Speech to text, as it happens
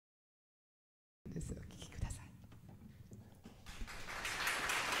です。お聴きください。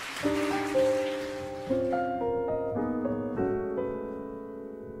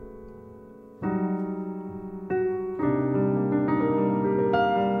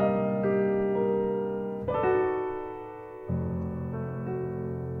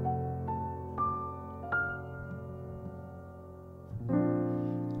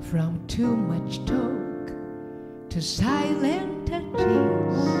From too much talk to silent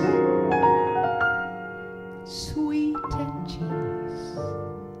touches, sweet touches,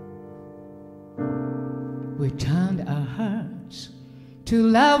 we turned our hearts to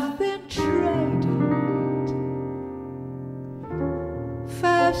love and tried it.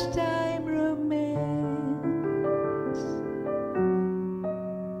 First time romance,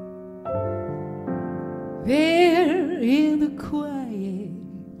 there in the quiet,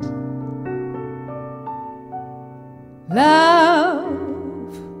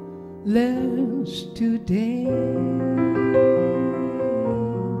 love learns to dance.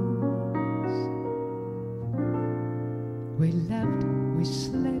 We laughed, we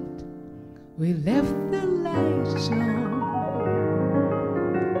slept, we left the lights on.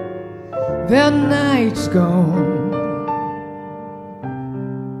 The night's gone,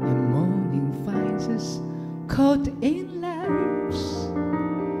 and morning finds us caught in life's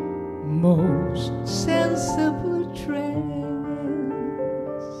most sensible trance.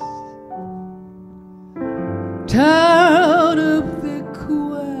 Turn up the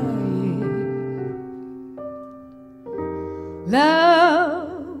quiet,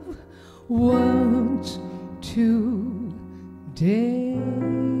 love wants to dance.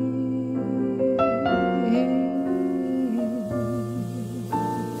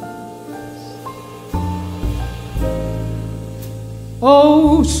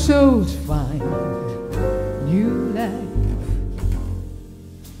 Oh, so fine, new life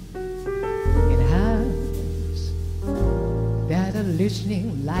in hearts that are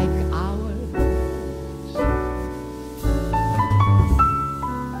listening like ours,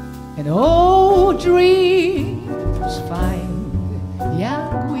 and old dreams find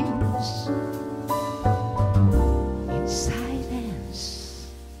young wings in silence,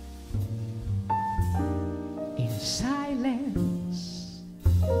 in silence.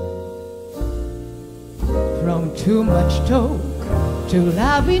 From too much talk to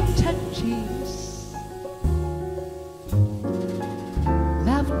loving touches,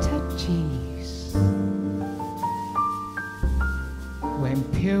 love touches. When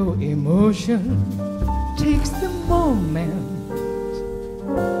pure emotion takes the moment,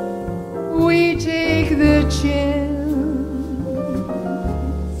 we take the chance.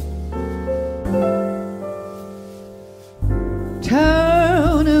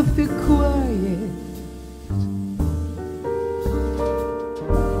 Turn up the quiet,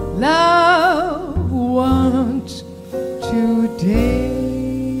 love wants to dance.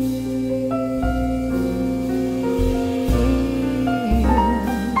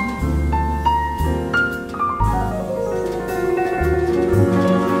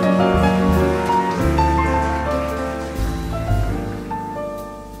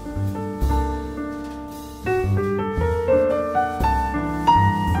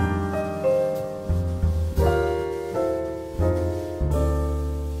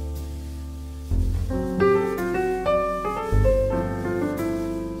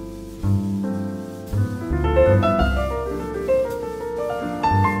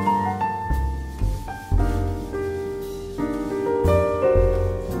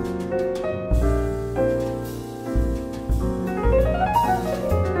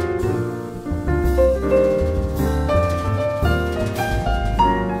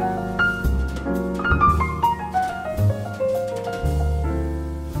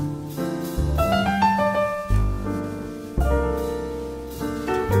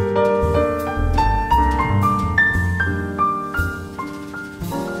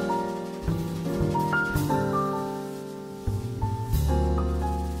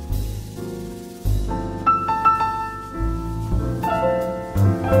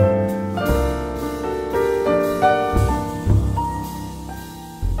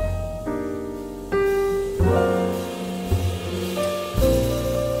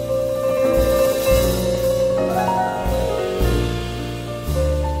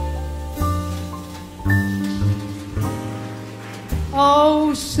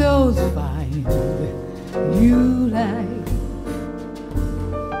 Oh, souls find new life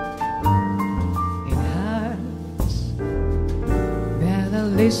in hearts that are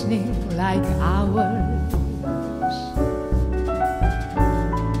listening like ours,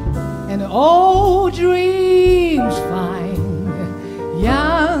 and old dreams find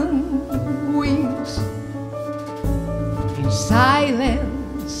young wings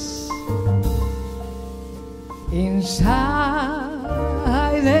silence, in silence,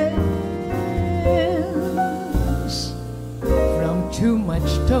 from too much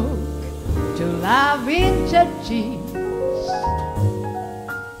talk to love in touches,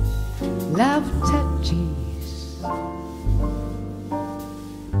 love touches,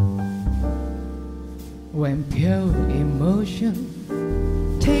 when pure emotion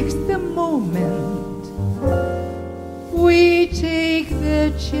takes the moment, we take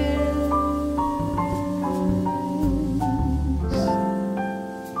the chance.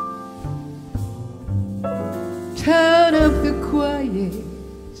 Turn up the quiet.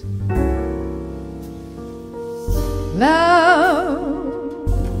 Love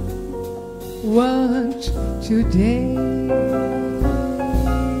wants to dance.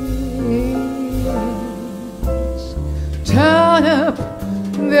 Turn up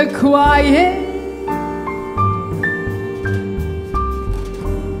the quiet.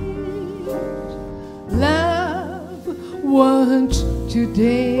 Love wants to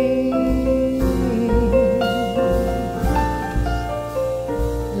dance.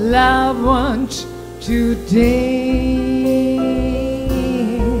 Love wants to dance.